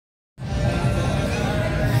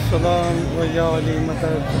Salam wa Yali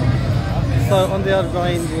Madad. So on the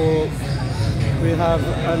Arbaeen walk we have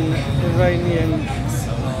an Iranian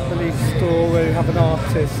belief store where we have an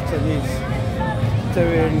artist and he's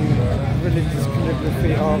doing religious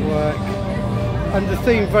calligraphy artwork. And the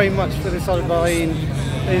theme very much for this Arbaeen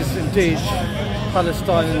is indeed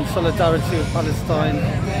Palestine and solidarity with Palestine.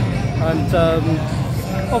 And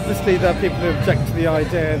obviously there are people who object to the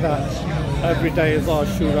idea that every day is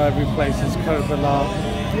Ashura, every place is Karbala,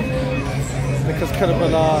 because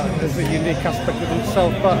Karbala is a unique aspect of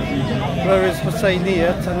himself. But where is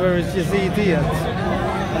Husayniyat and where is Yazidiyat?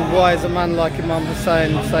 And why is a man like Imam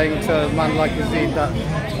Hussein saying to a man like Yazid that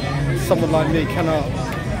someone like me cannot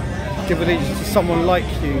give allegiance to someone like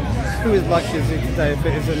you? Who is like Yazid today if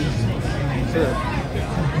it isn't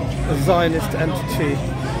a Zionist entity?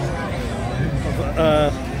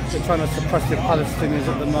 They're trying to suppress the Palestinians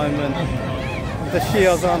at the moment. The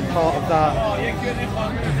Shias aren't part of that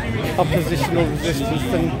opposition or resistance,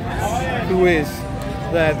 then who is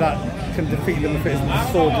there that can defeat them if it isn't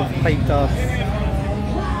the sword of Haydar?